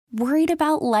Worried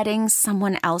about letting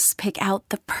someone else pick out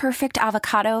the perfect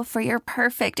avocado for your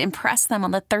perfect impress them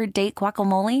on the third date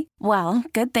guacamole? Well,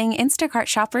 good thing Instacart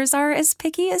shoppers are as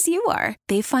picky as you are.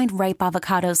 They find ripe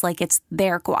avocados like it's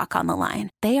their guac on the line.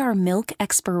 They are milk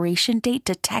expiration date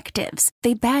detectives.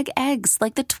 They bag eggs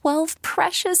like the 12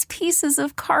 precious pieces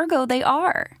of cargo they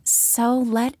are. So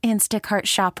let Instacart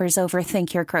shoppers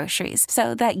overthink your groceries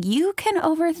so that you can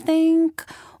overthink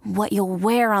what you'll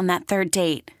wear on that third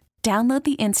date. Download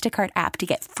the Instacart app to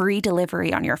get free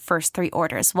delivery on your first 3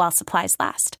 orders while supplies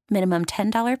last. Minimum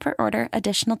 $10 per order.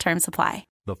 Additional terms apply.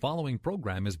 The following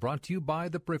program is brought to you by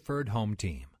the Preferred Home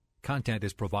Team. Content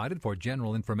is provided for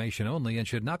general information only and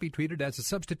should not be treated as a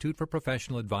substitute for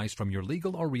professional advice from your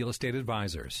legal or real estate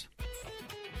advisors.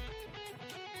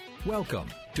 Welcome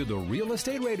to the Real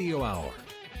Estate Radio Hour,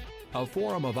 a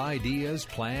forum of ideas,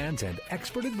 plans, and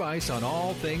expert advice on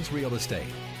all things real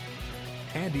estate.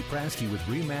 Andy Prasky with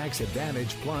RE/MAX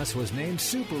Advantage Plus was named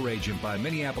Super Agent by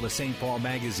Minneapolis St. Paul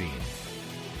Magazine.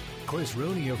 Chris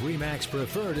Rooney of RE/MAX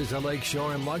Preferred is a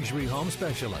lakeshore and luxury home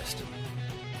specialist.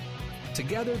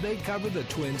 Together, they cover the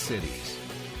Twin Cities.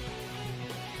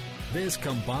 This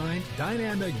combined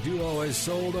dynamic duo has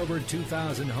sold over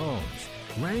 2,000 homes,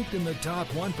 ranked in the top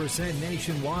 1%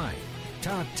 nationwide,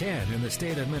 top 10 in the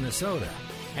state of Minnesota,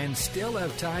 and still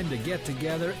have time to get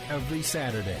together every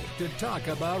Saturday to talk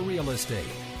about real estate.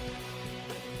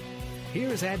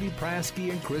 Here's Andy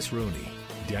Prasky and Chris Rooney,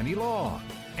 Denny Long,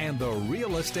 and the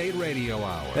Real Estate Radio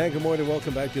Hour. Hey, good morning.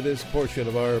 Welcome back to this portion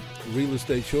of our real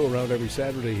estate show around every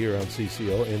Saturday here on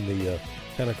CCO in the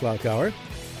 10 o'clock hour.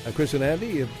 Chris and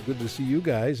Andy, good to see you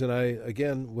guys. And I,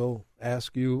 again, will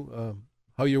ask you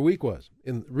how your week was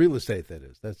in real estate, that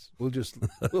is. We'll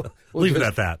leave it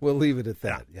at that. We'll leave it at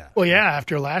that, yeah. Well, yeah,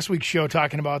 after last week's show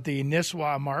talking about the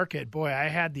Nisswa market, boy, I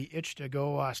had the itch to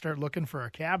go start looking for a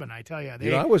cabin, I tell you.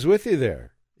 I was with you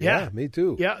there. Yeah, me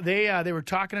too. Yeah, they were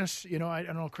talking to us, I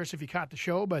don't know, Chris, if you caught the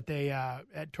show, but they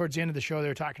towards the end of the show, they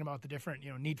were talking about the different,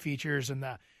 neat features and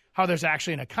how there's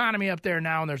actually an economy up there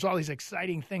now, and there's all these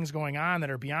exciting things going on that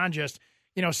are beyond just,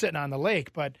 sitting on the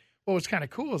lake. But what was kind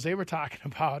of cool is they were talking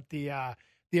about the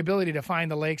ability to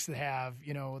find the lakes that have,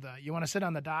 you want to sit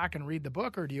on the dock and read the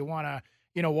book, or do you want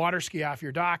to, water ski off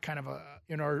your dock, kind of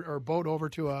or boat over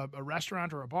to a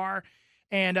restaurant or a bar.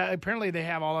 And apparently they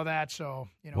have all of that. So,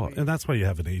 and that's why you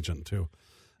have an agent too.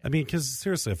 I mean, because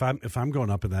seriously, if I'm going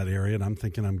up in that area and I'm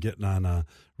thinking I'm getting on a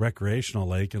recreational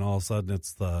lake, and all of a sudden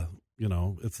it's the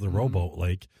rowboat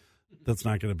lake, that's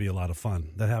not going to be a lot of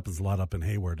fun. That happens a lot up in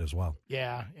Hayward as well.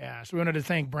 Yeah. So we wanted to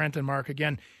thank Brent and Mark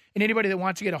again. And anybody that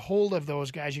wants to get a hold of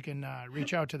those guys, you can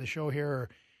reach out to the show here,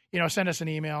 or send us an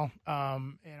email.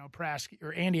 Prasky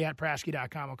or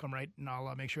Andy@Prasky.com will come right, and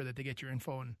I'll make sure that they get your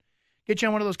info and get you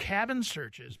on one of those cabin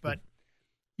searches. But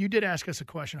you did ask us a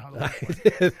question how the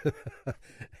week went.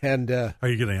 And are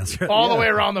you going to answer it? All the way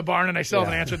around the barn, and I still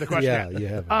haven't answered the question yet. You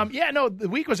have. The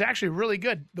week was actually really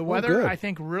good. The weather, I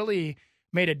think, really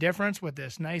made a difference with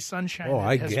this nice sunshine.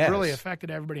 I has guess. Really affected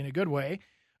everybody in a good way.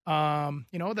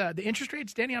 The interest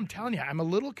rates, Danny, I'm telling you, I'm a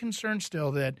little concerned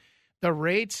still that the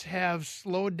rates have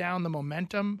slowed down the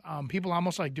momentum. People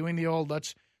almost like doing the old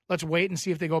let's wait and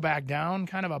see if they go back down,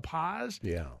 kind of a pause.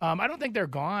 Yeah. I don't think they're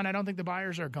gone. I don't think the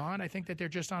buyers are gone. I think that they're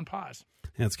just on pause.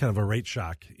 Yeah, it's kind of a rate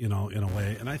shock, in a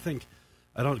way. And I think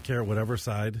I don't care whatever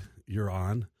side you're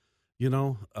on,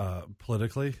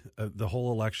 politically, the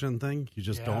whole election thing, you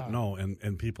just don't know.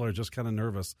 And people are just kind of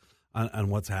nervous on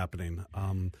what's happening.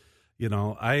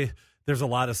 There's a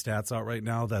lot of stats out right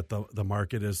now that the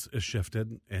market is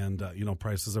shifted, and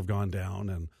prices have gone down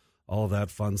and all of that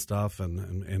fun stuff,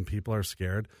 and people are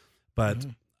scared. But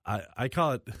I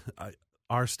call it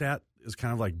our stat is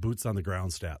kind of like boots on the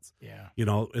ground stats. Yeah,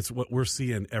 it's what we're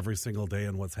seeing every single day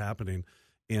and what's happening.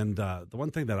 And the one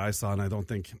thing that I saw, and I don't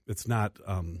think it's not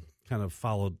kind of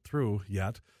followed through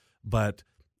yet, but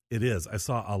it is. I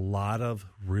saw a lot of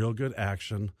real good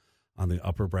action on the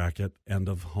upper bracket end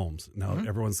of homes. Now,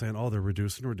 everyone's saying, they're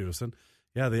reducing.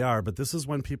 Yeah, they are, but this is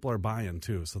when people are buying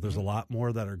too. So there's a lot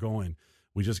more that are going.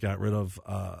 We just got rid of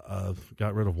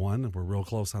one. We're real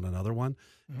close on another one,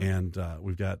 and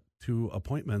we've got 2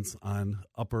 appointments on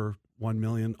upper $1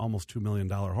 million, almost $2 million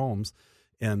homes,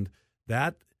 and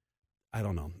that, I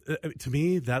don't know. To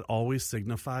me, that always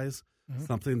signifies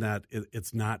something that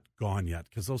it's not gone yet,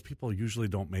 because those people usually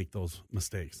don't make those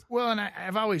mistakes. Well, and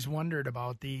I've always wondered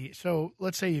about so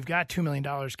let's say you've got $2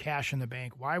 million cash in the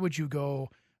bank. Why would you go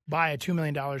buy a $2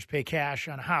 million pay cash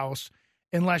on a house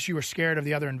unless you were scared of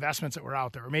the other investments that were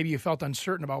out there, or maybe you felt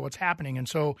uncertain about what's happening? And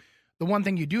so the one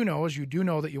thing you do know is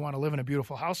that you want to live in a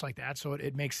beautiful house like that, so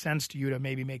it makes sense to you to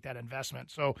maybe make that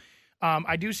investment. So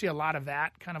I do see a lot of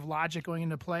that kind of logic going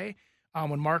into play.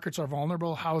 When markets are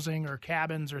vulnerable, housing or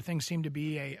cabins or things seem to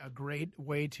be a great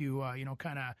way to,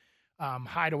 kind of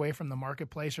hide away from the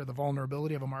marketplace or the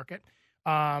vulnerability of a market.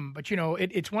 But,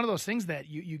 it's one of those things that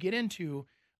you get into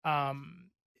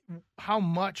how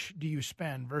much do you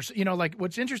spend versus, like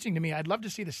what's interesting to me, I'd love to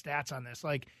see the stats on this.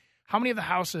 Like how many of the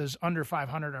houses under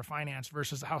 500 are financed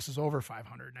versus the houses over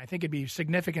 500? And I think it'd be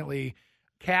significantly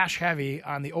cash heavy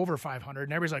on the over 500.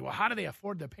 And everybody's like, well, how do they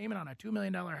afford the payment on a $2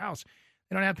 million house?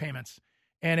 They don't have payments.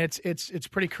 And it's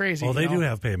pretty crazy. Well, they do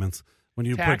have payments when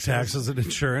you put taxes and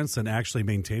insurance and actually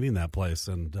maintaining that place.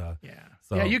 And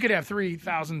you could have $3,000,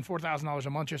 $4,000 a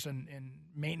month just in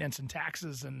maintenance and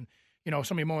taxes and,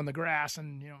 somebody mowing the grass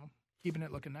and, keeping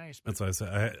it looking nice. That's what I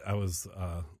said. I was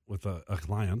with a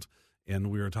client,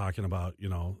 and we were talking about,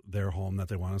 their home that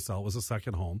they want to sell. It was a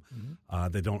second home.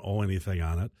 Mm-hmm. They don't owe anything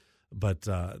on it. But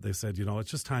they said,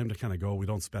 it's just time to kind of go. We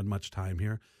don't spend much time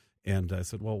here. And I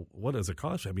said, well, what does it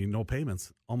cost you? I mean, no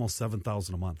payments, almost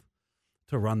 $7,000 a month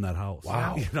to run that house.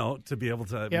 Wow. To be able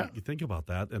to you think about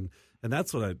that. And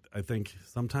that's what I think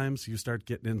sometimes you start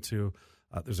getting into.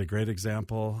 There's a great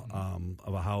example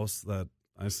of a house that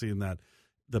I've seen that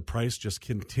the price just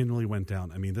continually went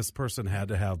down. I mean, this person had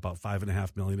to have about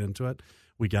 $5.5 million into it.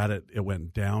 We got it. It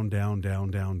went down, down, down,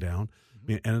 down, down. I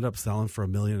mean, it ended up selling for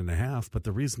 $1.5 million. But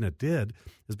the reason it did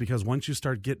is because once you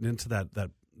start getting into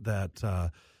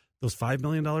that those $5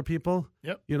 million people,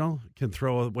 can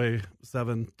throw away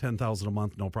 $7,000-$10,000 a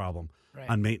month, no problem,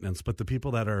 on maintenance. But the people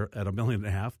that are at $1.5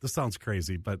 million, this sounds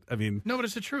crazy, but I mean, no, but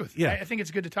it's the truth. Yeah, I think it's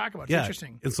good to talk about. It's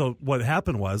interesting. And so what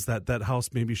happened was that house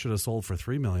maybe should have sold for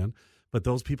 $3 million, but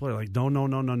those people are like, no,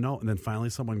 and then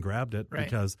finally someone grabbed it but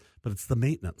it's the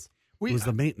maintenance. It was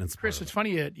the maintenance. Chris, it's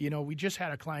funny. We just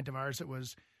had a client of ours that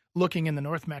was looking in the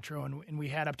North Metro, and we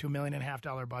had up to $1.5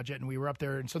 million budget, and we were up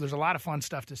there, and so there's a lot of fun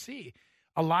stuff to see.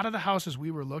 A lot of the houses we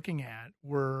were looking at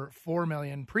were $4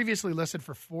 million, previously listed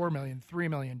for $4 million, $3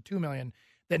 million, $2 million,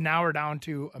 that now are down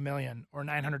to $1 million or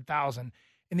 $900,000.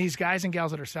 And these guys and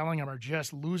gals that are selling them are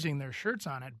just losing their shirts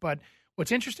on it. But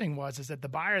what's interesting is that the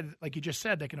buyer, like you just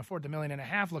said, that can afford the $1.5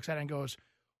 million looks at it and goes,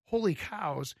 holy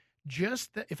cows,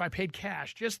 if I paid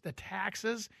cash, just the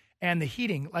taxes and the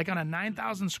heating, like on a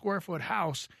 9,000 square foot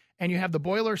house, and you have the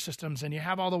boiler systems and you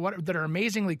have all the water that are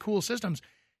amazingly cool systems,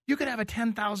 you could have a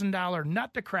 $10,000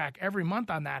 nut to crack every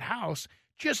month on that house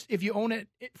just if you own it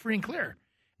free and clear.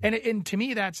 And to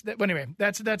me, that's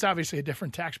obviously a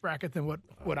different tax bracket than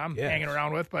what I'm hanging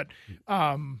around with. But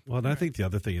and I think the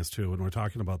other thing is too, when we're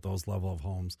talking about those level of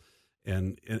homes,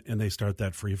 and they start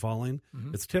that free falling,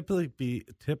 it's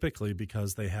typically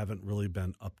because they haven't really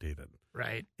been updated,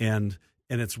 right? And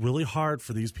it's really hard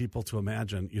for these people to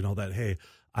imagine, that hey,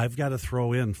 I've got to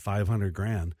throw in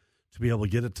 $500,000 to be able to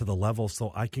get it to the level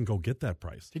so I can go get that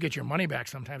price. To get your money back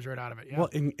sometimes right out of it. Yeah. Well,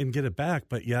 and get it back,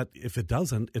 but yet if it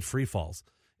doesn't, it free falls.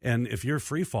 And if you're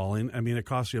free falling, I mean, it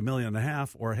costs you $1.5 million,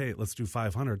 or hey, let's do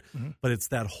 500. But it's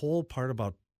that whole part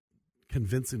about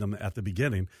convincing them at the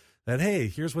beginning that, hey,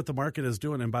 here's what the market is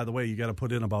doing. And by the way, you got to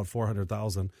put in about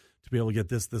 $400,000 to be able to get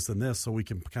this, this, and this so we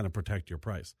can kind of protect your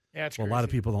price. Yeah, it's a lot of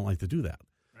people don't like to do that.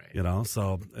 Right.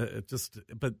 So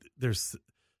but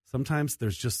sometimes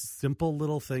there's just simple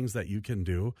little things that you can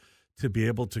do to be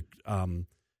able to,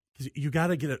 you got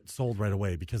to get it sold right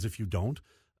away, because if you don't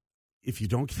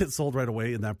get it sold right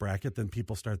away in that bracket, then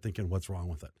people start thinking, what's wrong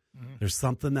with it? There's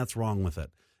something that's wrong with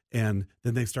it. And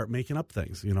then they start making up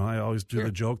things. I always do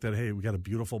the joke that, hey, we got a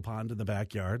beautiful pond in the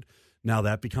backyard. Now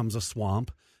that becomes a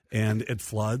swamp. And it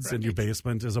floods, and your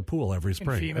basement is a pool every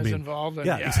spring. And FEMA's involved.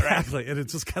 Exactly. Right. And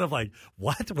it's just kind of like,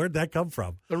 what? Where'd that come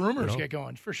from? The rumors get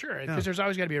going, for sure. Because there's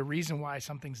always got to be a reason why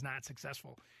something's not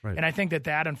successful. Right. And I think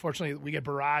that, unfortunately, we get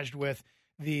barraged with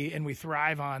and we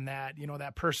thrive on that,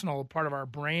 that personal part of our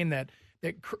brain that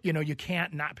you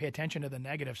can't not pay attention to the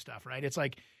negative stuff, right? It's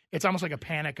like, it's almost like a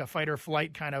panic, a fight or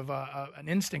flight kind of an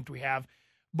instinct we have.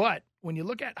 But when you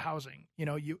look at housing,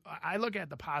 I look at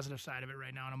the positive side of it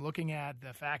right now, and I'm looking at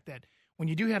the fact that when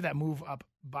you do have that move up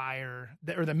buyer,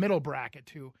 or the middle bracket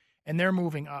too, and they're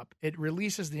moving up, it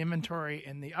releases the inventory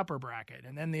in the upper bracket.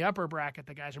 And then the upper bracket,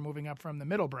 the guys are moving up from the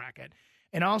middle bracket.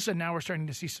 And all of a sudden now we're starting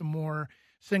to see some more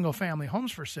single family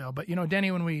homes for sale. But,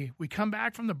 Denny, when we come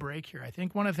back from the break here, I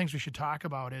think one of the things we should talk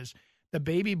about is the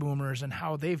baby boomers and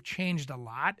how they've changed a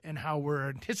lot, and how we're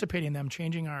anticipating them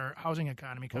changing our housing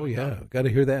economy. Got to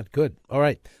hear that. Good. All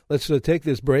right, let's take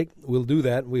this break. We'll do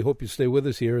that. We hope you stay with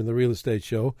us here in the Real Estate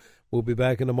Show. We'll be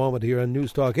back in a moment here on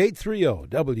News Talk 830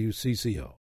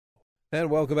 WCCO. And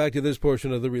welcome back to this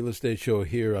portion of the Real Estate Show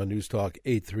here on News Talk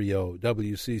 830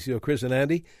 WCCO. Chris and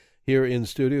Andy, here in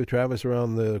studio. Travis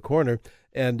around the corner.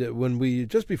 And when we,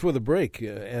 just before the break,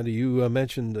 Andy, you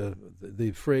mentioned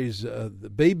the phrase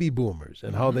the baby boomers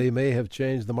and how they may have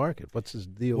changed the market. What's his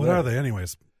deal? What there? are they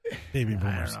anyways? Baby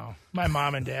boomers. I don't know. My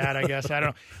mom and dad, I guess. I don't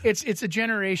know. It's a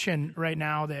generation right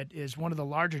now that is one of the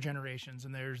larger generations,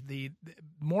 and there's the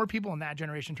more people in that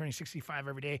generation turning 65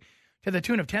 every day, to the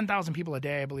tune of 10,000 people a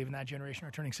day, I believe, in that generation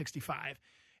are turning 65.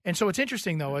 And so what's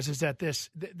interesting, though, is that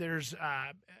there's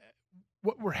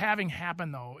what we're having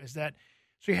happen, though, is that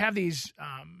so you have these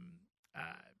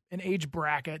an age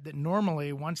bracket that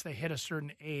normally once they hit a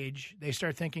certain age, they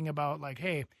start thinking about like,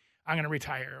 hey, I'm going to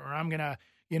retire, or I'm going to,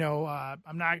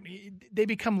 I'm not. They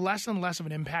become less and less of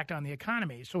an impact on the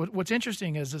economy. So what's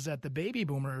interesting is that the baby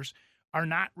boomers are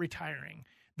not retiring.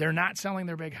 They're not selling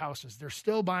their big houses. They're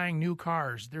still buying new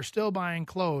cars. They're still buying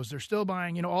clothes. They're still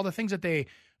buying, all the things that they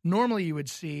normally you would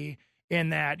see in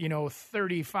that,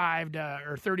 35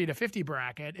 or 30 to 50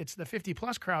 bracket. It's the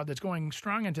 50-plus crowd that's going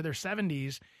strong into their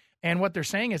 70s. And what they're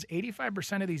saying is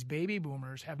 85% of these baby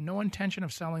boomers have no intention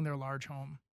of selling their large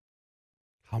home.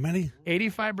 How many?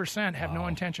 85% have no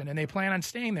intention, and they plan on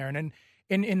staying there. And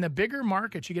then in the bigger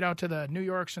markets, you get out to the New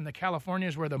Yorks and the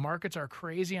Californias where the markets are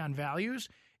crazy on values,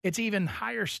 it's even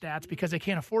higher stats because they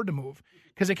can't afford to move,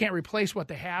 because they can't replace what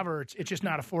they have, or it's just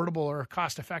not affordable or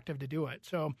cost-effective to do it.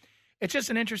 So it's just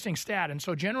an interesting stat. And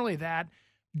so generally that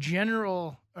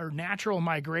general or natural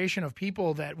migration of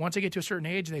people that once they get to a certain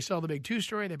age, they sell the big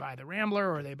two-story, they buy the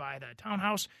Rambler, or they buy the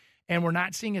townhouse, and we're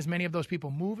not seeing as many of those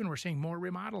people move, and we're seeing more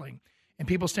remodeling and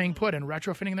people staying put and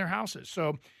retrofitting their houses.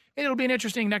 So it'll be an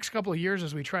interesting next couple of years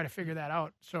as we try to figure that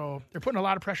out. So they're putting a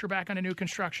lot of pressure back onto new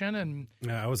construction. And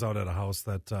yeah, I was out at a house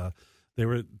that they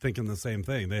were thinking the same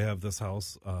thing. They have this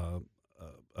house,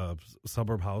 a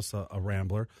suburb house, a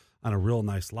Rambler, on a real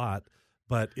nice lot.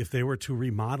 But if they were to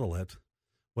remodel it,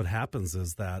 what happens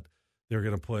is that they're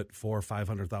going to put $400,000 or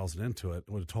 $500,000 into it. It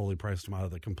would have totally priced them out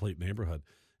of the complete neighborhood.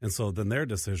 And so then their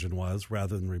decision was,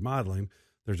 rather than remodeling,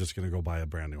 they're just going to go buy a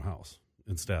brand new house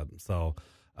instead. So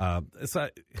it's I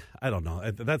don't know.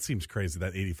 That seems crazy,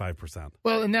 that 85%.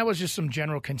 Well, and that was just some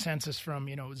general consensus from,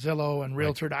 Zillow and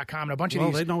Realtor.com and a bunch of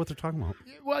these. Well, they know what they're talking about.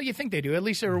 Well, you think they do. At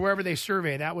least or wherever they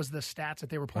survey, that was the stats that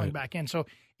they were pulling back in. So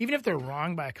even if they're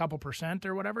wrong by a couple percent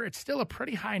or whatever, it's still a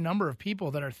pretty high number of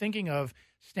people that are thinking of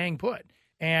staying put.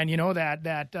 And,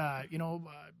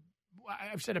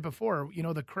 I've said it before,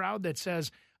 the crowd that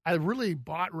says, I really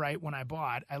bought right when I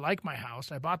bought. I like my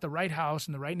house. I bought the right house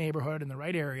in the right neighborhood in the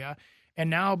right area. And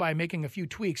now by making a few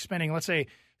tweaks, spending, let's say,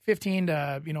 $15,000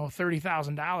 to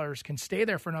 $30,000, can stay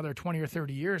there for another 20 or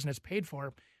 30 years, and it's paid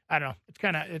for. I don't know.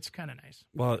 It's kind of nice.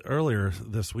 Well, earlier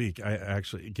this week, I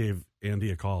actually gave Andy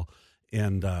a call,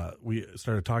 and we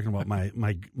started talking about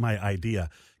my idea,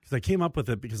 because I came up with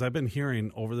it because I've been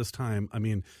hearing over this time. I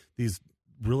mean, these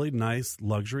really nice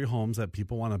luxury homes that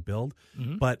people want to build,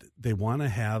 but they want to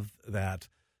have that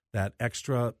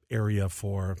extra area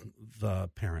for the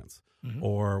parents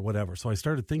or whatever. So I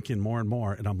started thinking more and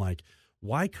more, and I'm like,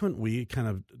 why couldn't we kind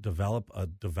of develop a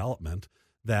development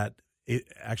that it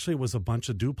actually was a bunch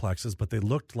of duplexes, but they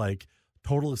looked like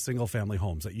totally single family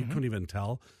homes that you couldn't even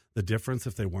tell the difference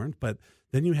if they weren't. But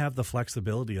then you have the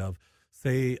flexibility of,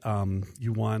 say,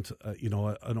 you want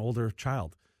an older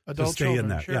child Adult to stay children, in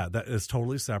that. sure. Yeah, that is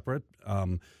totally separate.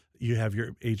 You have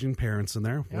your aging parents in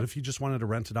there. Yep. What if you just wanted to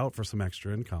rent it out for some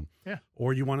extra income? Yeah.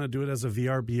 Or you want to do it as a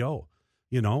VRBO,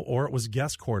 or it was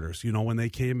guest quarters, when they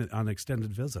came on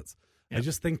extended visits. Yep. I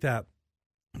just think that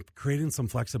creating some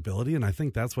flexibility, and I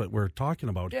think that's what we're talking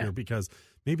about here, because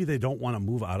maybe they don't want to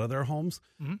move out of their homes,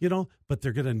 but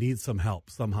they're going to need some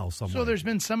help somehow, somewhere. So there's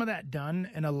been some of that done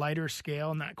in a lighter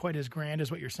scale, not quite as grand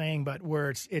as what you're saying, but where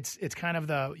it's kind of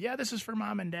this is for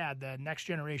mom and dad, the next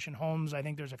generation homes. I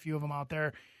think there's a few of them out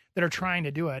there that are trying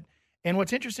to do it. And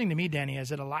what's interesting to me, Denny, is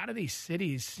that a lot of these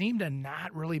cities seem to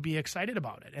not really be excited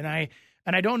about it. And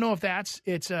I don't know if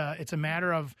it's a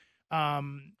matter of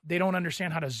they don't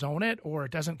understand how to zone it, or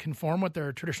it doesn't conform with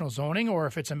their traditional zoning, or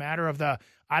if it's a matter of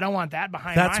I don't want that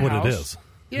behind my house. That's what it is.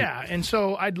 Yeah, and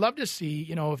so I'd love to see,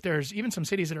 if there's even some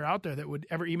cities that are out there that would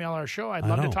ever email our show, I'd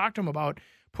love to talk to them about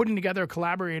putting together a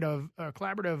collaborative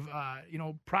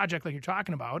project like you're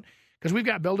talking about, because we've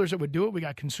got builders that would do it. We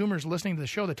got consumers listening to the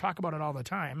show that talk about it all the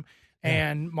time.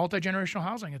 And multi-generational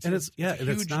housing, it's a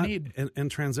huge need. And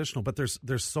transitional, but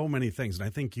there's so many things, and I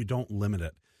think you don't limit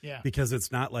it. Yeah. Because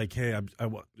it's not like, hey,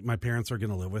 my parents are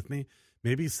going to live with me.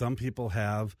 Maybe some people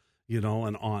have, an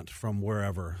aunt from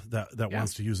wherever that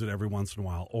wants to use it every once in a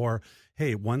while. Or,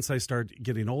 hey, once I start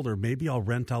getting older, maybe I'll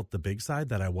rent out the big side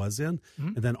that I was in,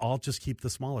 and then I'll just keep the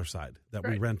smaller side that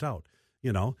we rent out,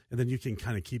 and then you can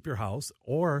kind of keep your house.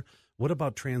 Or what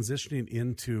about transitioning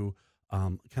into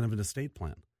kind of an estate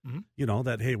plan? Mm-hmm. You know,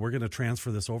 that, hey, we're going to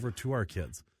transfer this over to our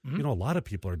kids. Mm-hmm. You know, a lot of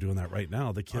people are doing that right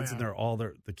now. The kids and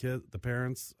the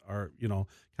parents are, you know,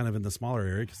 kind of in the smaller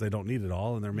area because they don't need it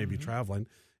all and they're maybe traveling,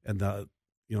 and the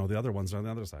other ones are on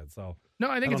the other side. So no,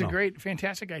 I think it's a great,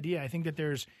 fantastic idea. I think that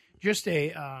there's just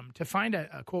to find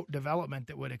a quote development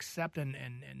that would accept and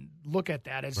look at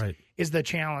that is the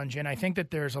challenge. And I think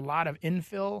that there's a lot of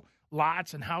infill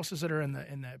lots and houses that are in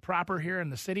the proper here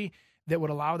in the city that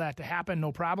would allow that to happen,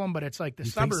 no problem. But it's like the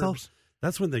suburbs. Think so?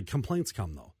 That's when the complaints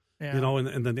come, though. Yeah. You know,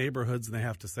 in the neighborhoods, and they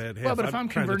have to say it. Hey, well, but if I'm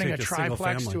converting a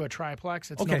triplex to a triplex,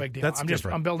 it's no big deal.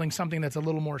 I'm building something that's a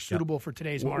little more suitable for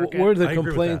today's market. What are the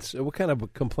complaints? What kind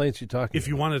of complaints are you talking If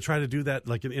you want to try to do that,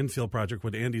 like an infill project,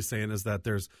 what Andy's saying is that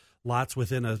there's lots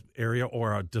within an area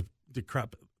or a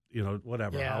decrepit,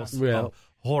 house,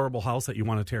 horrible house that you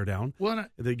want to tear down. Well,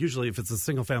 usually, if it's a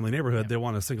single family neighborhood, they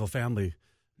want a single family.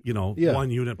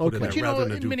 One unit put in there rather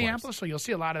than a duplex. In Minneapolis, so you'll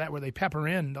see a lot of that where they pepper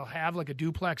in. They'll have like a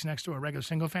duplex next to a regular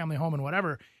single-family home and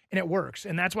whatever, and it works.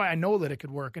 And that's why I know that it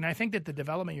could work. And I think that the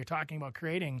development you're talking about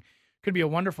creating could be a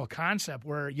wonderful concept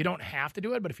where you don't have to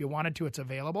do it, but if you wanted to, it's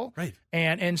available. Right.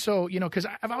 And so, because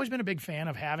I've always been a big fan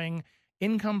of having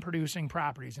income-producing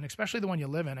properties, and especially the one you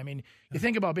live in. I mean, you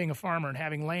think about being a farmer and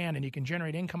having land, and you can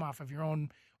generate income off of your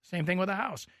own. Same thing with a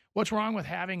house. What's wrong with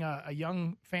having a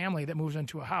young family that moves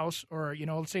into a house, or,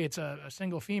 let's say it's a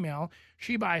single female,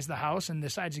 she buys the house and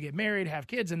decides to get married, have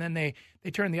kids, and then they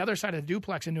turn the other side of the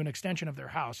duplex into an extension of their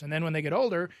house. And then when they get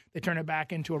older, they turn it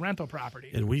back into a rental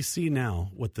property. And we see now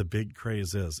what the big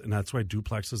craze is, and that's why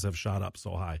duplexes have shot up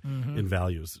so high in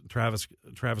values. Travis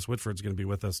Whitford's going to be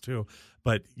with us too.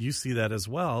 But you see that as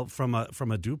well from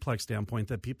a duplex standpoint,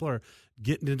 that people are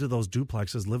getting into those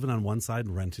duplexes, living on one side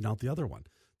and renting out the other one.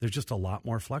 They're just a lot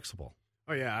more flexible.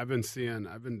 Oh, yeah. I've been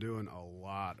doing a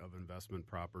lot of investment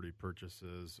property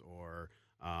purchases or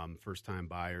first-time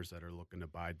buyers that are looking to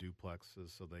buy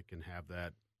duplexes so they can have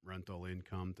that rental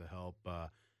income to help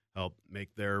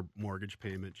make their mortgage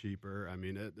payment cheaper. I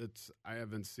mean, I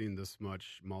haven't seen this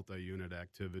much multi-unit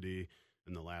activity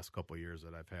in the last couple of years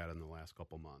that I've had in the last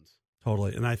couple months.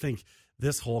 Totally. And I think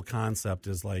this whole concept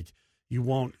is like,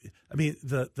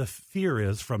 the fear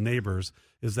is from neighbors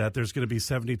is that there's going to be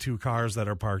 72 cars that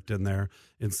are parked in there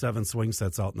and 7 swing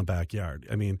sets out in the backyard.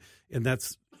 I'm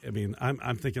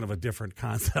thinking of a different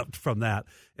concept from that.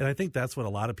 And I think that's what a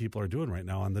lot of people are doing right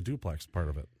now on the duplex part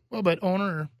of it. Well, but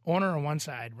owner on one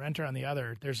side, renter on the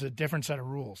other, there's a different set of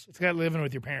rules. It's got living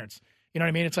with your parents. You know what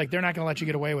I mean? It's like they're not going to let you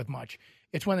get away with much.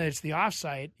 It's when it's the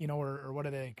offsite, or what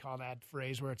do they call that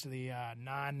phrase, where it's the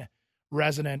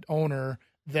non-resident owner,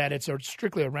 that it's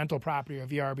strictly a rental property or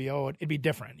VRBO, it'd be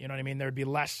different. You know what I mean? There'd be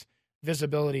less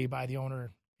visibility by the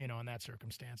owner, in that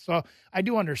circumstance. So I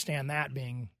do understand that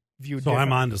being viewed differently.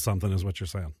 I'm on to something is what you're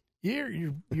saying.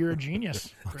 You're a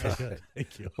genius. Okay,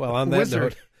 thank you. Well, on that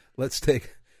note, let's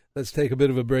take a bit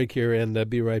of a break here and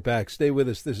be right back. Stay with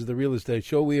us. This is the Real Estate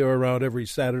Show. We are around every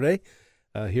Saturday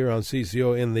here on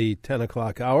CCO in the 10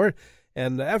 o'clock hour.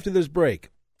 And after this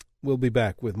break, we'll be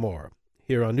back with more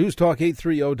here on News Talk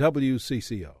 830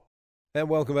 WCCO. And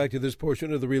welcome back to this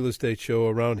portion of the Real Estate Show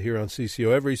around here on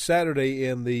CCO every Saturday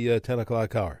in the 10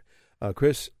 o'clock hour.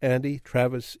 Chris, Andy,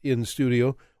 Travis in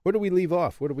studio. Where do we leave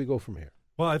off? Where do we go from here?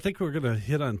 Well, I think we're going to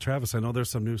hit on Travis. I know there's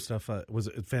some new stuff. Was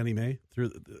it Fannie Mae through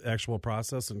the actual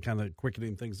process and kind of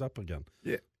quickening things up again?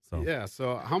 Yeah.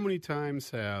 So how many times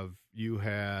have you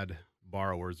had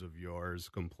borrowers of yours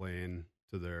complain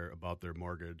about their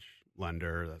mortgage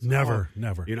lender? That's never.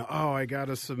 I got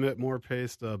to submit more pay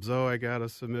stubs. I got to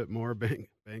submit more bank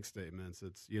statements.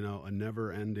 It's, a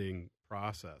never ending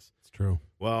process. It's true.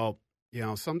 Well,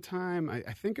 sometime,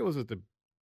 I think it was at the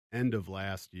end of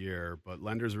last year, but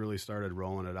lenders really started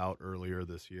rolling it out earlier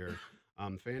this year.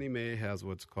 Fannie Mae has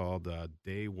what's called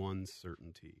day one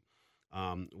certainty,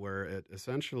 where it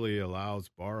essentially allows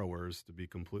borrowers to be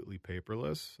completely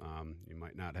paperless. You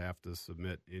might not have to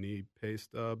submit any pay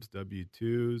stubs,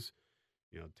 W-2s,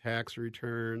 tax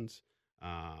returns,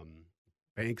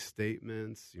 bank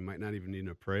statements. You might not even need an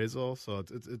appraisal. So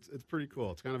it's pretty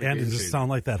cool. It's kind of and does it sound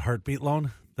like that heartbeat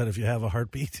loan? That if you have a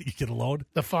heartbeat, you get a loan.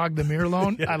 The fog the mirror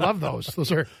loan. Yeah. I love those.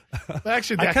 Those are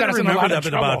actually. I kind of remember them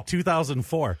in about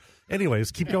 2004.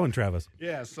 Anyways, keep going, Travis.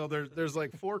 Yeah. So there's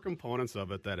like 4 components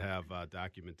of it that have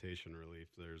documentation relief.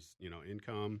 There's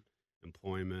income,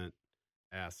 employment,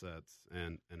 assets,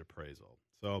 and appraisal.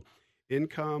 So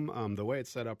income, the way it's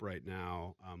set up right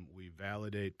now, we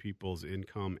validate people's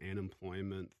income and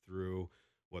employment through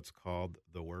what's called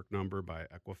the work number by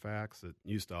Equifax. It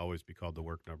used to always be called the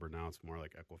work number. Now it's more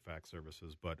like Equifax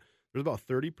services. But there's about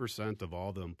 30% of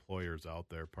all the employers out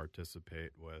there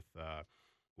participate with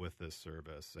this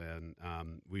service. And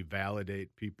we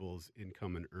validate people's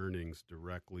income and earnings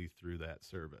directly through that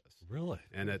service. Really?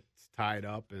 And it's tied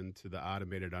up into the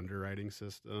automated underwriting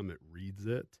system. It reads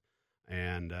it.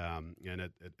 And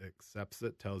it accepts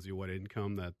it, tells you what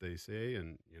income that they say,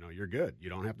 and you're good. You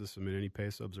don't have to submit any pay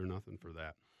stubs or nothing for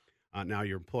that. Now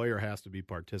your employer has to be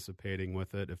participating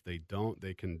with it. If they don't,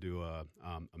 they can do a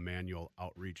manual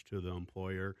outreach to the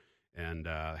employer and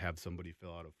have somebody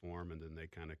fill out a form, and then they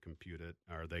kind of compute it,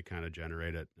 or they kind of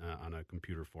generate it on a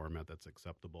computer format that's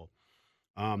acceptable.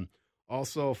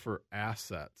 Also for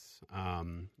assets,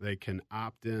 they can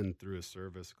opt in through a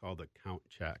service called Account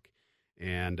Check.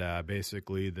 And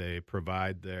basically, they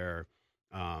provide their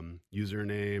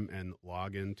username and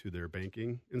login to their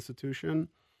banking institution.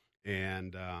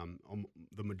 And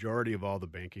the majority of all the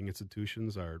banking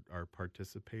institutions are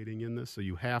participating in this. So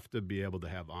you have to be able to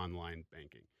have online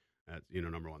banking. That's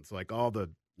number one. So like all the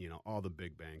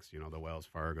big banks, the Wells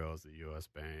Fargos, the U.S.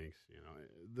 banks,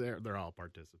 they're all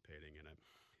participating in it.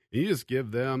 And you just give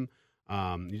them.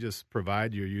 You just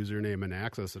provide your username and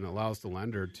access, and it allows the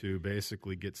lender to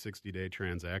basically get 60-day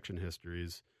transaction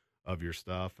histories of your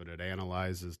stuff, and it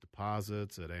analyzes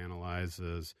deposits, it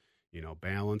analyzes,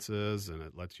 balances, and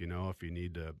it lets you know if you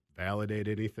need to validate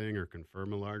anything or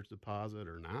confirm a large deposit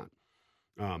or not.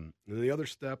 And the other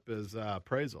step is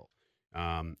appraisal.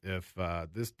 If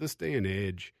this day and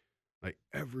age, like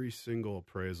every single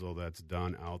appraisal that's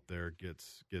done out there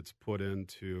gets put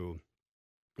into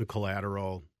a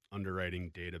collateral underwriting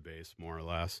database, more or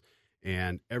less,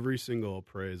 and every single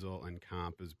appraisal and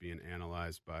comp is being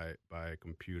analyzed by a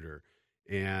computer.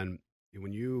 And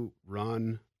when you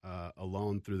run a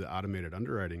loan through the automated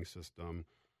underwriting system,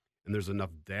 and there's enough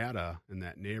data in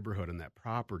that neighborhood and that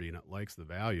property, and it likes the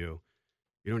value,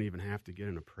 you don't even have to get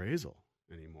an appraisal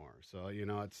anymore. So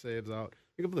it saves out.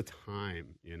 Think of the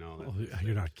time. Oh,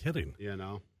 you're not kidding.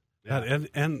 Yeah.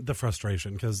 And the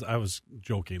frustration, because I was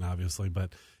joking, obviously,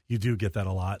 but you do get that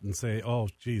a lot and say, oh,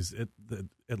 geez,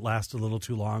 it lasted a little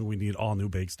too long. We need all new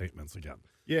bank statements again.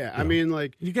 Yeah, I mean,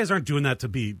 like... You guys aren't doing that to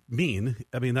be mean.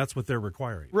 I mean, that's what they're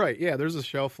requiring. Right, yeah, there's a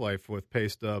shelf life with pay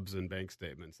stubs and bank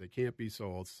statements. They can't be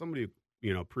sold. Somebody,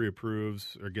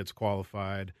 pre-approves or gets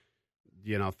qualified,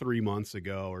 3 months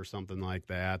ago or something like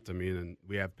that. I mean, and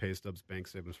we have pay stubs, bank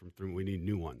statements from 3. We need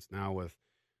new ones. Now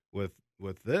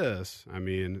with this, I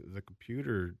mean, the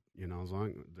computer, as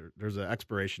long there's an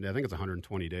expiration date. I think it's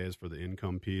 120 days for the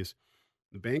income piece.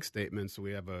 The bank statements,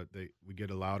 we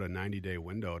get allowed a 90-day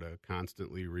window to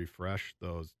constantly refresh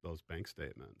those bank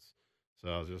statements.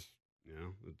 So just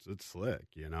it's slick.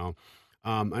 I know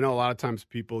a lot of times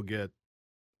people get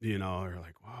are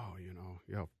like, wow,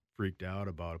 freaked out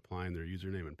about applying their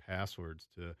username and passwords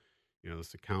to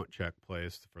this account check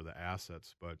place for the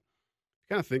assets, but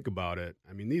kind of think about it.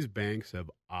 I mean, these banks have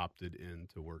opted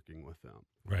into working with them.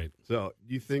 Right. So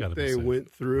do you think they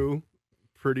went through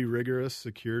pretty rigorous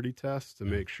security tests to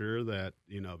make sure that,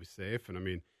 be safe? And I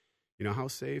mean, how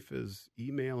safe is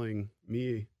emailing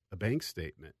me a bank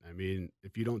statement? I mean,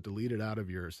 if you don't delete it out of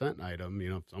your sent item,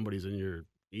 if somebody's in your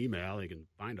email, they can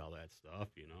find all that stuff,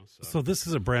 So this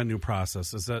is a brand new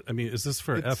process. Is this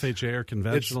for FHA or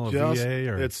conventional VA?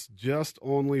 Or? It's just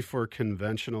only for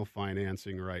conventional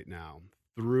financing right now,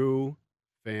 through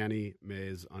Fannie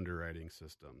Mae's underwriting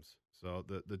systems. So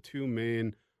the two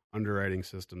main underwriting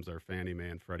systems are Fannie Mae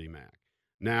and Freddie Mac.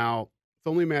 Now, it's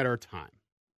only a matter of time.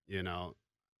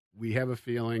 We have a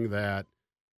feeling that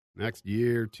next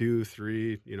year, 2,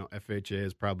 3, FHA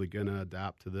is probably going to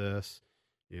adopt to this.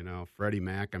 Freddie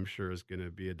Mac, I'm sure, is going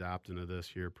to be adopting to this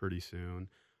here pretty soon.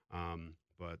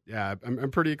 But yeah,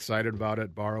 I'm pretty excited about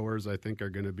it. Borrowers, I think, are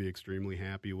going to be extremely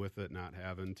happy with it, not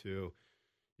having to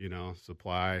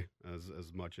supply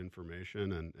as much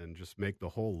information and just make the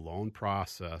whole loan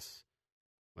process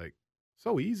like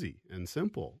so easy and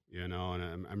simple, and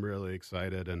I'm really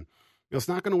excited. And it's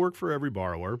not going to work for every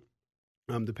borrower,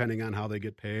 depending on how they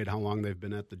get paid, how long they've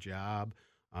been at the job.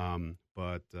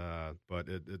 But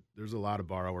there's a lot of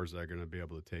borrowers that are going to be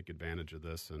able to take advantage of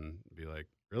this and be like,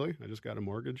 really? I just got a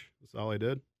mortgage? That's all I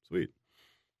did? Sweet.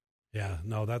 Yeah,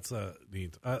 no, that's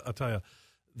neat. I'll tell you.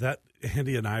 That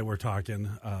Andy and I were talking,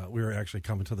 we were actually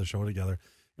coming to the show together,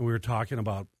 and we were talking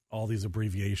about all these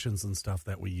abbreviations and stuff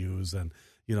that we use and,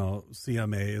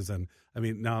 CMAs. And I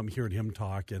mean, now I'm hearing him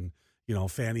talk and,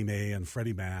 Fannie Mae and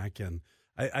Freddie Mac. And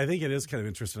I think it is kind of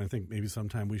interesting. I think maybe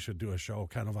sometime we should do a show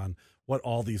kind of on what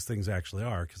all these things actually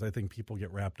are, because I think people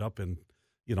get wrapped up in,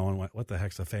 and what the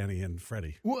heck's a Fannie and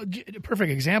Freddie? Well, a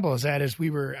perfect example is that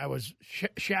I was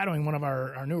shadowing one of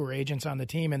our newer agents on the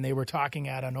team, and they were talking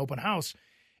at an open house,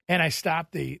 and I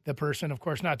stopped the person, of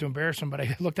course, not to embarrass him, but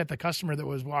I looked at the customer that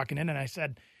was walking in, and I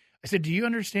said, do you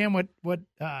understand what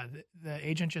the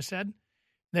agent just said?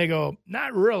 They go,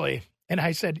 not really. And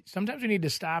I said, sometimes we need to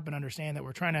stop and understand that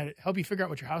we're trying to help you figure out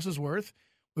what your house is worth.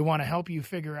 We want to help you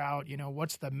figure out,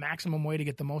 what's the maximum way to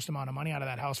get the most amount of money out of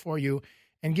that house for you,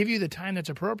 and give you the time that's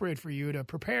appropriate for you to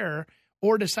prepare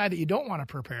or decide that you don't want to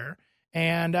prepare.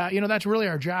 And, that's really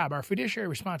our job. Our fiduciary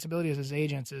responsibility as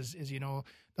agents is the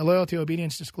loyalty,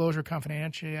 obedience, disclosure,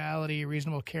 confidentiality,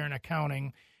 reasonable care, and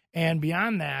accounting. And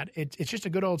beyond that, it's just a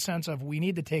good old sense of we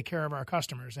need to take care of our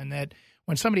customers, and that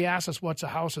when somebody asks us what's a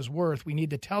house is worth, we need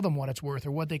to tell them what it's worth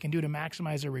or what they can do to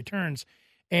maximize their returns.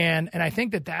 And I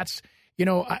think that's,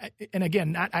 and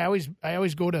again, I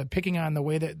always go to picking on the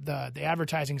way that the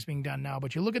advertising is being done now,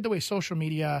 but you look at the way social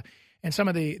media and some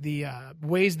of the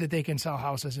ways that they can sell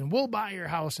houses, and we'll buy your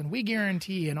house and we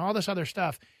guarantee and all this other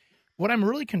stuff. What I'm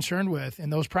really concerned with in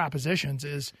those propositions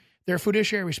is their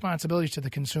fiduciary responsibilities to the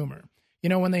consumer.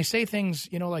 When they say things,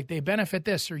 like they benefit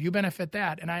this or you benefit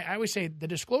that. And I always say the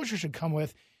disclosure should come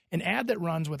with an ad that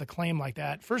runs with a claim like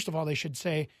that. First of all, they should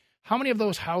say how many of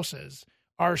those houses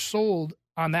are sold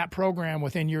on that program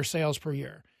within your sales per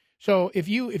year. So if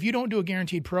you don't do a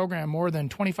guaranteed program more than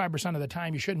 25% of the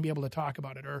time, you shouldn't be able to talk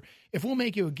about it. Or if we'll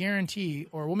make you a guarantee,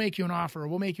 or we'll make you an offer, or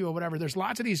we'll make you a whatever. There's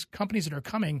lots of these companies that are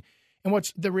coming. And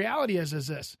what's the reality is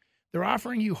this: they're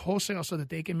offering you wholesale so that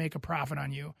they can make a profit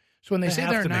on you. So when they say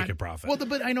they're not, make a profit. Well,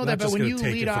 but I know that. But when you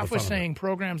lead off with saying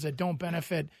programs that don't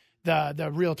benefit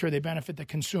the realtor, they benefit the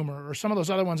consumer, or some of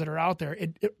those other ones that are out there,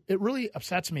 it really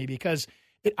upsets me, because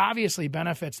it obviously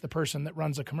benefits the person that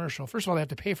runs a commercial. First of all, they have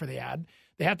to pay for the ad.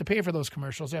 They have to pay for those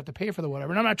commercials. They have to pay for the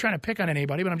whatever. And I'm not trying to pick on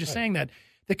anybody, but I'm just saying that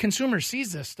the consumer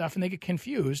sees this stuff and they get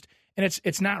confused, and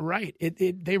it's not right.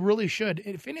 They really should.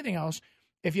 If anything else,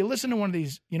 if you listen to one of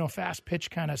these, fast pitch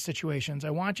kind of situations,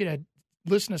 I want you to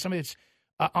listen to somebody that's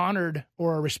honored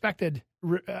or a respected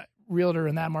realtor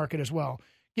in that market as well.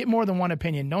 Get more than one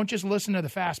opinion. Don't just listen to the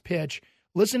fast pitch.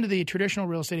 Listen to the traditional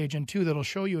real estate agent too, that'll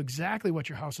show you exactly what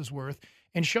your house is worth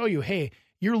and show you, hey,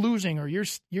 you're losing, or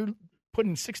you're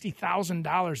putting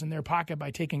 $60,000 in their pocket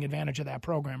by taking advantage of that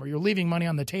program, or you're leaving money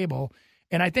on the table.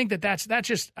 And I think that's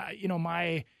just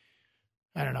my,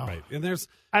 I don't know. Right.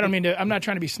 And I'm not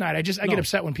trying to be snide. I get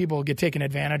upset when people get taken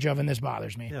advantage of, and this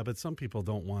bothers me. Yeah, but some people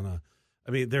don't want to.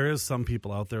 There is some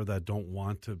people out there that don't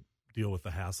want to deal with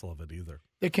the hassle of it either.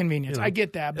 The convenience. I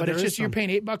get that, but it's just you're paying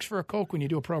 $8 for a Coke when you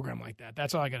do a program like that.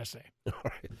 That's all I got to say. All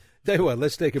right. Tell you what,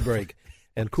 let's take a break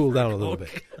and cool down a little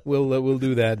bit. We'll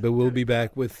do that, but we'll be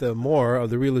back with more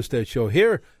of the Real Estate Show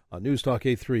here on News Talk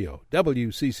 830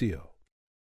 WCCO.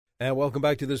 And welcome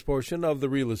back to this portion of the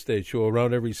Real Estate Show,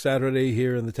 around every Saturday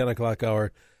here in the 10 o'clock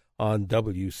hour on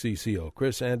WCCO.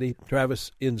 Chris, Andy,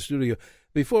 Travis in the studio.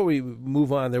 Before we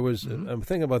move on, there was I'm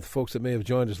thinking about the folks that may have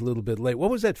joined us a little bit late.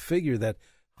 What was that figure, that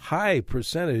high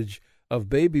percentage of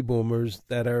baby boomers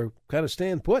that are kind of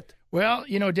staying put? Well,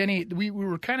 Denny, we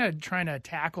were kind of trying to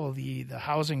tackle the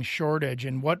housing shortage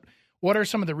and what are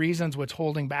some of the reasons what's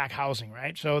holding back housing,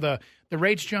 right? So the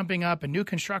rates jumping up and new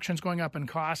construction's going up in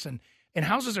costs, and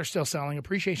houses are still selling,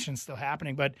 appreciation's still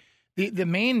happening, but the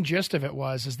main gist of it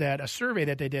is that a survey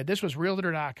that they did, this was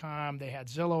Realtor.com, they had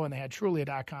Zillow, and they had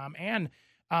Trulia.com, and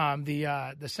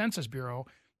the Census Bureau,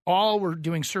 all were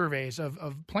doing surveys of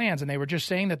plans, and they were just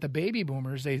saying that the baby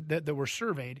boomers that were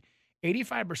surveyed,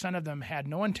 85% of them had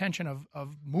no intention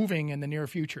of moving in the near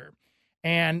future.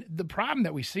 And the problem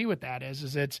that we see with that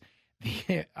is it's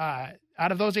out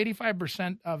of those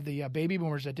 85% of the baby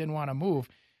boomers that didn't want to move,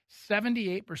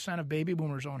 78% of baby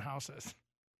boomers own houses.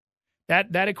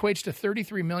 That equates to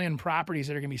 33 million properties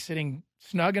that are going to be sitting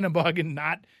snug in a bug and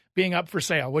not being up for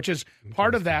sale, which is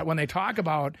part of that. When they talk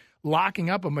about locking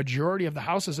up a majority of the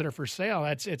houses that are for sale,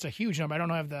 it's a huge number. I don't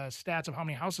have the stats of how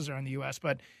many houses are in the U.S.,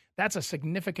 but that's a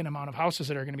significant amount of houses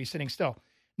that are going to be sitting still.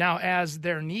 Now, as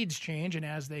their needs change and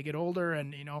as they get older,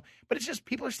 and but it's just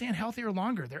people are staying healthier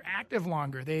longer. They're active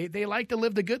longer. They like to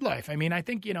live the good life. I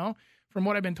think from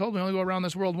what I've been told, we only go around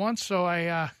this world once, so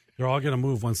they're all going to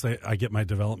move once I get my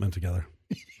development together.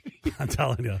 I'm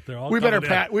telling you, they're all. We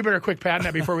better quick patent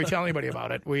that before we tell anybody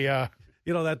about it.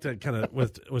 That kind of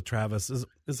with Travis, is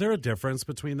there a difference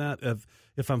between that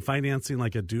if I'm financing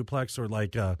like a duplex or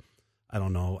like I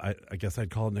don't know, I guess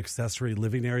I'd call it an accessory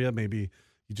living area. Maybe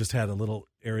you just had a little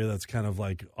area that's kind of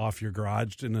like off your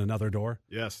garage in another door.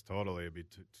 Yes, totally. It'd be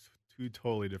two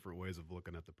totally different ways of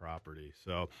looking at the property.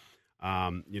 So.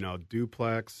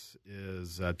 Duplex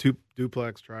is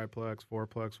duplex, triplex,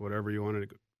 fourplex, whatever you want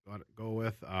to want to go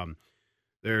with.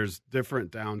 There's different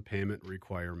down payment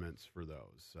requirements for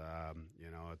those.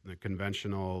 In the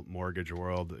conventional mortgage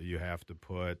world, you have to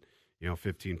put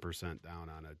 15% down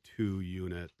on a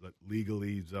 2-unit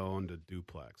legally zoned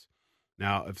duplex.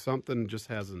 Now, if something just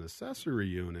has an accessory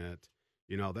unit,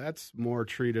 that's more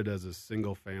treated as a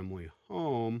single-family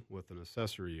home with an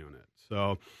accessory unit.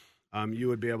 So you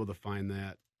would be able to find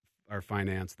that or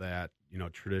finance that,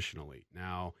 traditionally.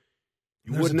 Now,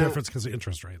 there's a difference because of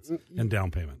interest rates and down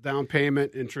payment. Down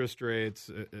payment, interest rates,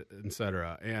 et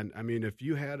cetera. And, I mean, if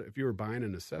you were buying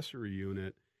an accessory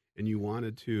unit and you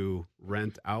wanted to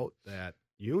rent out that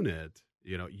unit,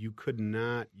 you could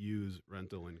not use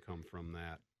rental income from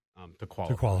that to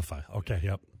qualify. To qualify. Okay,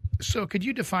 yep. So could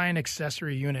you define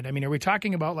accessory unit? I mean, are we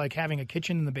talking about like having a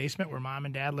kitchen in the basement where mom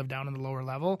and dad live down in the lower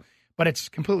level, but it's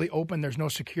completely open, there's no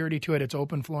security to it, it's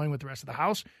open flowing with the rest of the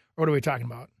house? Or what are we talking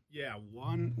about? Yeah,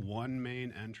 one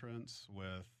main entrance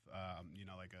with,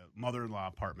 like a mother-in-law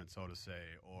apartment, so to say,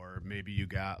 or maybe you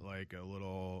got like a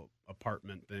little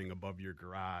apartment thing above your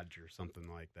garage or something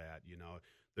like that.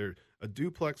 A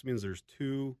duplex means there's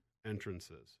 2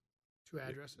 entrances. 2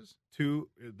 addresses?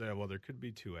 There could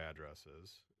be 2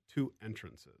 addresses, 2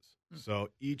 entrances. So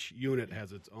each unit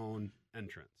has its own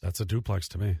entrance. That's a duplex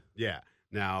to me. Yeah.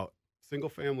 Now,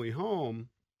 single-family home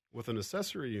with an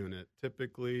accessory unit,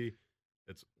 typically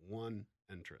it's 1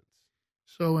 entrance.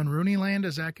 So in Rooney Land,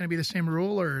 is that going to be the same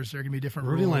rule, or is there going to be different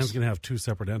rules? Rooney Land's going to have 2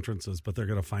 separate entrances, but they're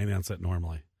going to finance it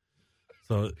normally.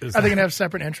 So are they going to have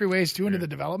separate entryways too into the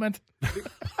development? I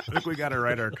think we got to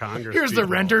write our Congress. Here's the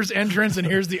renter's entrance, and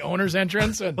here's the owner's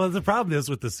entrance. Well, the problem is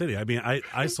with the city. I mean,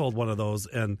 I sold one of those,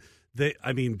 and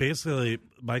basically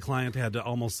my client had to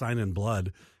almost sign in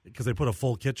blood because they put a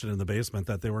full kitchen in the basement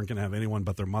that they weren't going to have anyone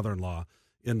but their mother-in-law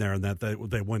in there, and that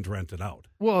they wouldn't rent it out.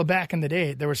 Well, back in the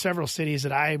day, there were several cities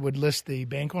that I would list the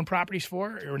bank-owned properties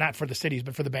for, or not for the cities,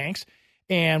 but for the banks,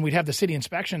 and we'd have the city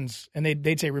inspections, and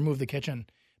they'd say remove the kitchen.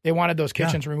 They wanted those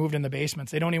kitchens removed in the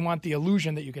basements. They don't even want the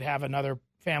illusion that you could have another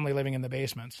family living in the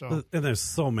basement. So, and there's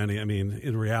so many. I mean,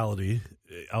 in reality,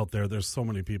 out there's so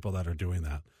many people that are doing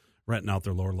that, renting out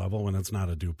their lower level when it's not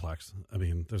a duplex. I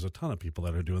mean, there's a ton of people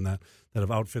that are doing that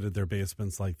have outfitted their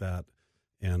basements like that,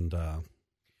 and.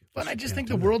 But I just think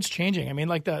the world's changing. I mean,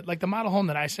 like the model home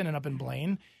that I sent in up in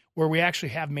Blaine, where we actually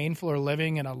have main floor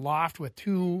living and a loft with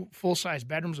 2 full-size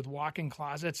bedrooms with walk-in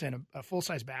closets and a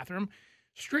full-size bathroom,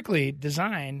 strictly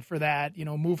designed for that,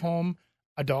 move home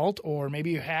adult, or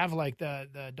maybe you have like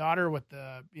the daughter with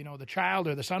the child,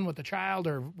 or the son with the child,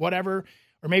 or whatever,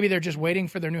 or maybe they're just waiting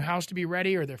for their new house to be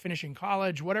ready, or they're finishing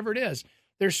college, whatever it is.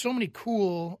 There's so many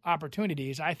cool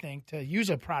opportunities, I think, to use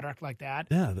a product like that.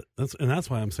 Yeah, that's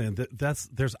why I'm saying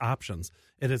there's options,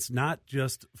 and it's not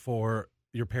just for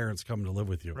your parents coming to live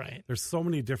with you. Right. There's so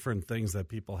many different things that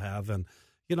people have, and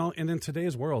and in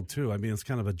today's world too. I mean, it's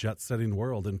kind of a jet-setting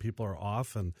world, and people are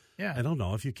off, and I don't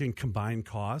know if you can combine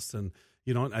costs, and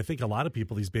I think a lot of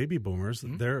people, these baby boomers,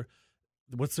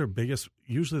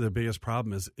 usually their biggest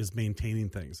problem is maintaining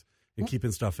things and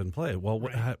keeping stuff in play. Well,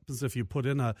 what happens if you put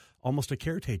in almost a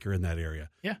caretaker in that area?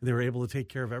 Yeah. They were able to take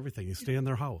care of everything. You stay in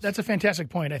their house. That's a fantastic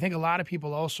point. I think a lot of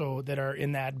people also that are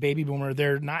in that baby boomer,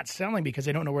 they're not selling because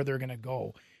they don't know where they're going to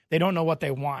go. They don't know what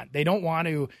they want. They don't want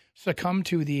to succumb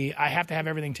to I have to have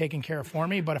everything taken care of for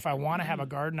me, but if I want to have a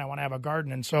garden, I want to have a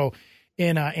garden. And so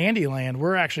in Andyland,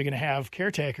 we're actually going to have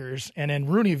caretakers, and in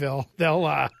Rooneyville,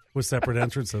 they'll with separate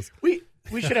entrances.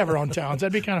 We should have our own towns.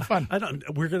 That'd be kind of fun.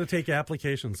 We're going to take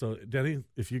applications. So, Denny,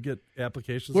 if you get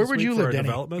applications, where would you live, Denny?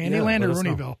 Andyland or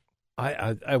Rooneyville?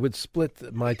 I would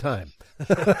split my time.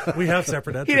 We have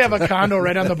separate entrances. He'd have a condo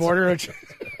right on the border.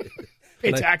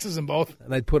 Pay taxes in both.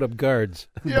 And I'd put up guards.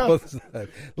 Yeah. Both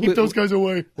sides. Keep those guys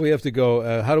away. We have to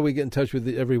go. How do we get in touch with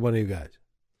every one of you guys?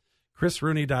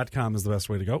 ChrisRooney.com is the best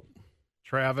way to go.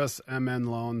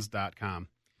 TravisMNLoans.com.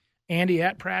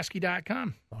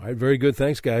 Andy@Prasky.com. All right, very good.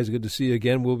 Thanks, guys. Good to see you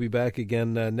again. We'll be back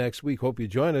again next week. Hope you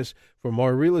join us for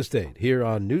more real estate here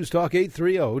on News Talk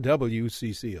 830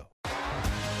 WCCO.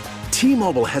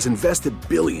 T-Mobile has invested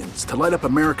billions to light up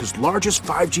America's largest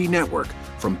 5G network,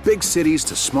 from big cities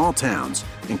to small towns,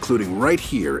 including right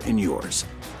here in yours.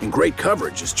 And great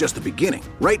coverage is just the beginning.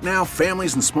 Right now,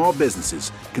 families and small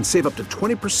businesses can save up to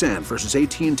 20% versus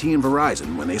AT&T and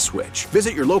Verizon when they switch.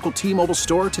 Visit your local T-Mobile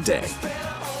store today.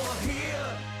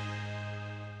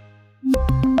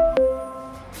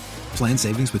 Plan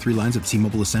savings with 3 lines of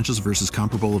T-Mobile Essentials versus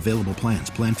comparable available plans.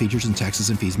 Plan features and taxes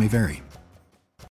and fees may vary.